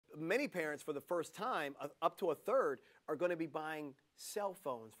many parents for the first time, up to a third, are going to be buying cell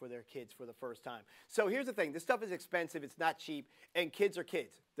phones for their kids for the first time. So here's the thing. This stuff is expensive. It's not cheap. And kids are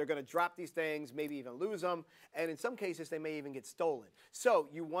kids. They're going to drop these things, maybe even lose them. And in some cases, they may even get stolen. So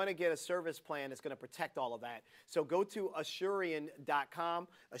you want to get a service plan that's going to protect all of that. So go to Assurion.com.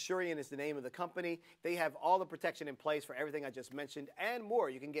 Assurion is the name of the company. They have all the protection in place for everything I just mentioned and more.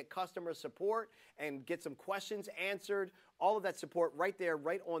 You can get customer support and get some questions answered. All of that support right there,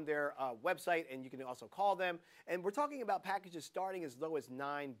 right on their website, and you can also call them. And we're talking about packages starting as low as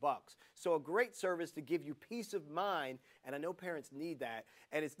 $9. So a great service to give you peace of mind, and I know parents need that.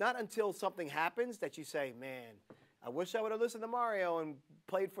 And it's not until something happens that you say, man, I wish I would have listened to Mario and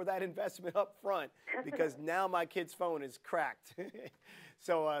played for that investment up front, because now my kid's phone is cracked.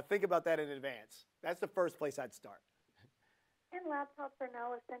 So think about that in advance. That's the first place I'd start. And laptops are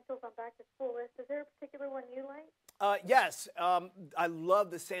now essentials on back-to-school list. Is there a particular one you like? Yes, I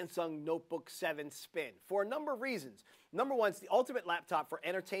love the Samsung Notebook 7 Spin for a number of reasons. Number one, it's the ultimate laptop for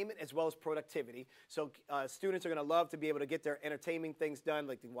entertainment as well as productivity. So students are going to love to be able to get their entertaining things done,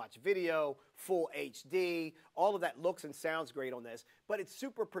 like they can watch video, full HD. All of that looks and sounds great on this, but it's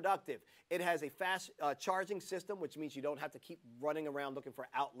super productive. It has a fast charging system, which means you don't have to keep running around looking for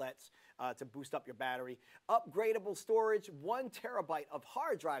outlets to boost up your battery. Upgradable storage, 1 terabyte of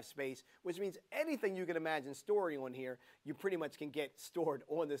hard drive space, which means anything you can imagine storing on here, you pretty much can get stored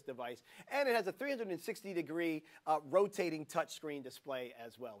on this device. And it has a 360-degree rotating touchscreen display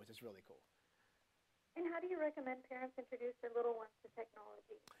as well, which is really cool. And how do you recommend parents introduce their little ones to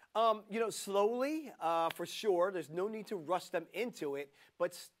technology? You know, slowly, for sure. There's no need to rush them into it,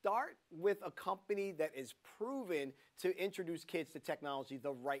 but start with a company that is proven to introduce kids to technology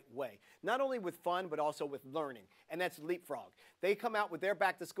the right way. Not only with fun, but also with learning, and that's Leapfrog. They come out with their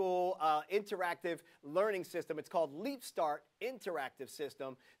back-to-school interactive learning system. It's called Leap Start Interactive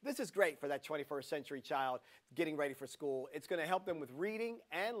System. This is great for that 21st century child getting ready for school. It's going to help them with reading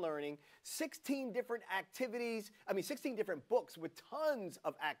and learning, 16 different activities, 16 different books with tons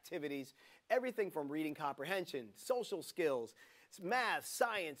of activities, everything from reading comprehension, social skills, math,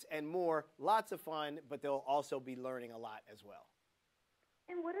 science, and more. Lots of fun, but they'll also be learning a lot as well.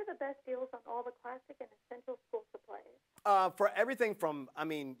 And what are the best deals on all the classic and essential school supplies? For everything from,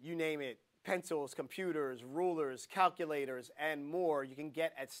 you name it, pencils, computers, rulers, calculators, and more, you can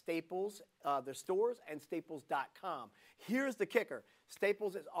get at Staples, their stores, and Staples.com. Here's the kicker.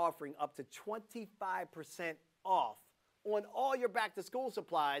 Staples is offering up to 25% off on all your back-to-school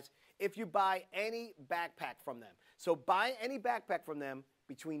supplies if you buy any backpack from them. So buy any backpack from them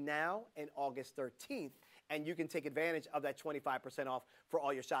between now and August 13th, and you can take advantage of that 25% off for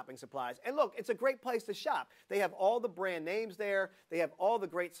all your shopping supplies. And look, it's a great place to shop. They have all the brand names there. They have all the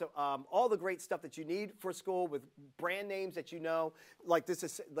great stuff that you need for school with brand names that you know. Like this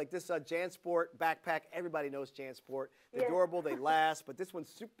JanSport backpack. Everybody knows JanSport. They're durable, they last, but this one's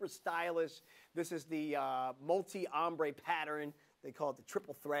super stylish. This is the multi-ombre pattern. They call it the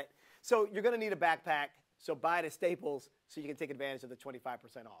triple threat. So you're going to need a backpack. So buy it at Staples so you can take advantage of the 25%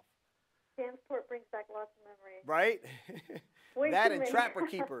 off. JanSport brings back lots of memories. Right? That and Trapper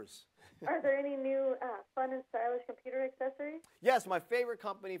Keepers. Are there any new fun and stylish computer accessories? Yes, my favorite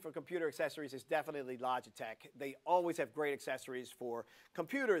company for computer accessories is definitely Logitech. They always have great accessories for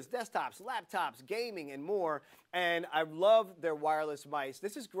computers, desktops, laptops, gaming, and more. And I love their wireless mice.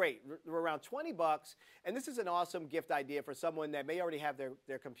 This is great. They're around $20, and this is an awesome gift idea for someone that may already have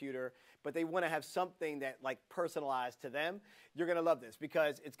their computer, but they want to have something that personalized to them. You're going to love this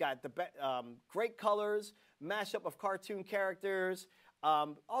because it's got the great colors, mashup of cartoon characters,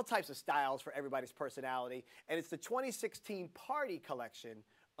 all types of styles for everybody's personality. And it's the 2016 Party Collection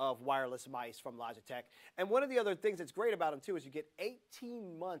of wireless mice from Logitech. And one of the other things that's great about them, too, is you get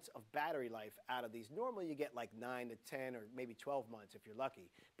 18 months of battery life out of these. Normally, you get like 9 to 10 or maybe 12 months if you're lucky,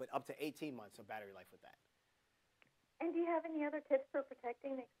 but up to 18 months of battery life with that. And do you have any other tips for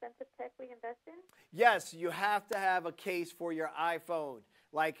protecting the expensive tech we invest in? Yes, you have to have a case for your iPhone.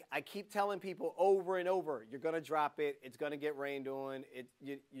 Like I keep telling people over and over, you're going to drop it. It's going to get rained on.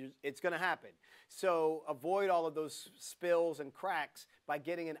 It's going to happen. So avoid all of those spills and cracks by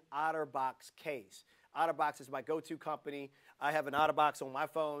getting an OtterBox case. OtterBox is my go-to company. I have an OtterBox on my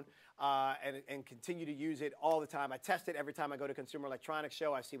phone and continue to use it all the time. I test it every time I go to Consumer Electronics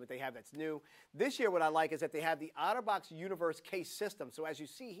Show. I see what they have that's new. This year what I like is that they have the OtterBox Universe case system. So as you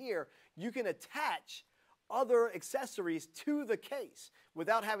see here, you can attach other accessories to the case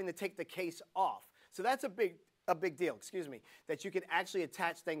without having to take the case off. So that's a big deal, that you can actually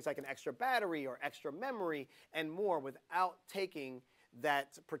attach things like an extra battery or extra memory and more without taking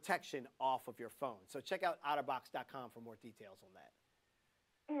that protection off of your phone. So check out OtterBox.com for more details on that.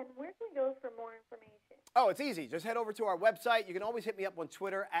 And where can we go for more information? Oh, it's easy. Just head over to our website. You can always hit me up on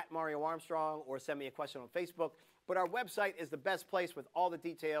Twitter at Mario Armstrong or send me a question on Facebook. But our website is the best place with all the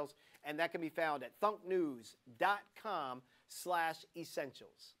details, and that can be found at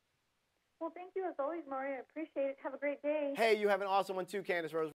thunknews.com/essentials. Well, thank you as always, Mario. I appreciate it. Have a great day. Hey, you have an awesome one too, Candace Rose.